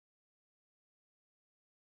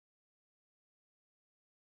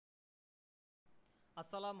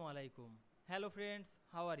Assalamu alaikum. Hello friends,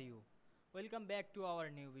 how are you? Welcome back to our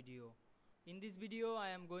new video. In this video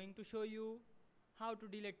I am going to show you how to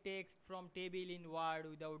delete text from table in Word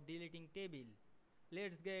without deleting table.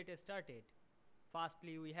 Let's get started.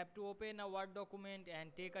 Firstly, we have to open a Word document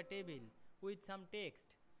and take a table with some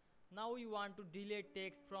text. Now we want to delete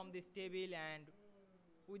text from this table and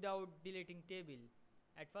without deleting table.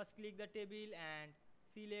 At first click the table and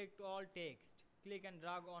select all text. Click and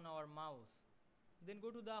drag on our mouse. Then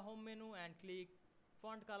go to the home menu and click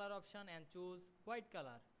font color option and choose white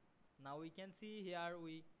color. Now we can see here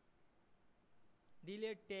we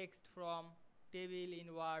delete text from table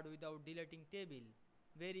in Word without deleting table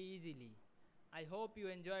very easily. I hope you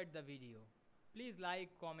enjoyed the video. Please like,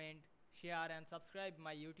 comment, share and subscribe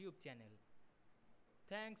my YouTube channel.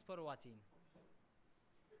 Thanks for watching.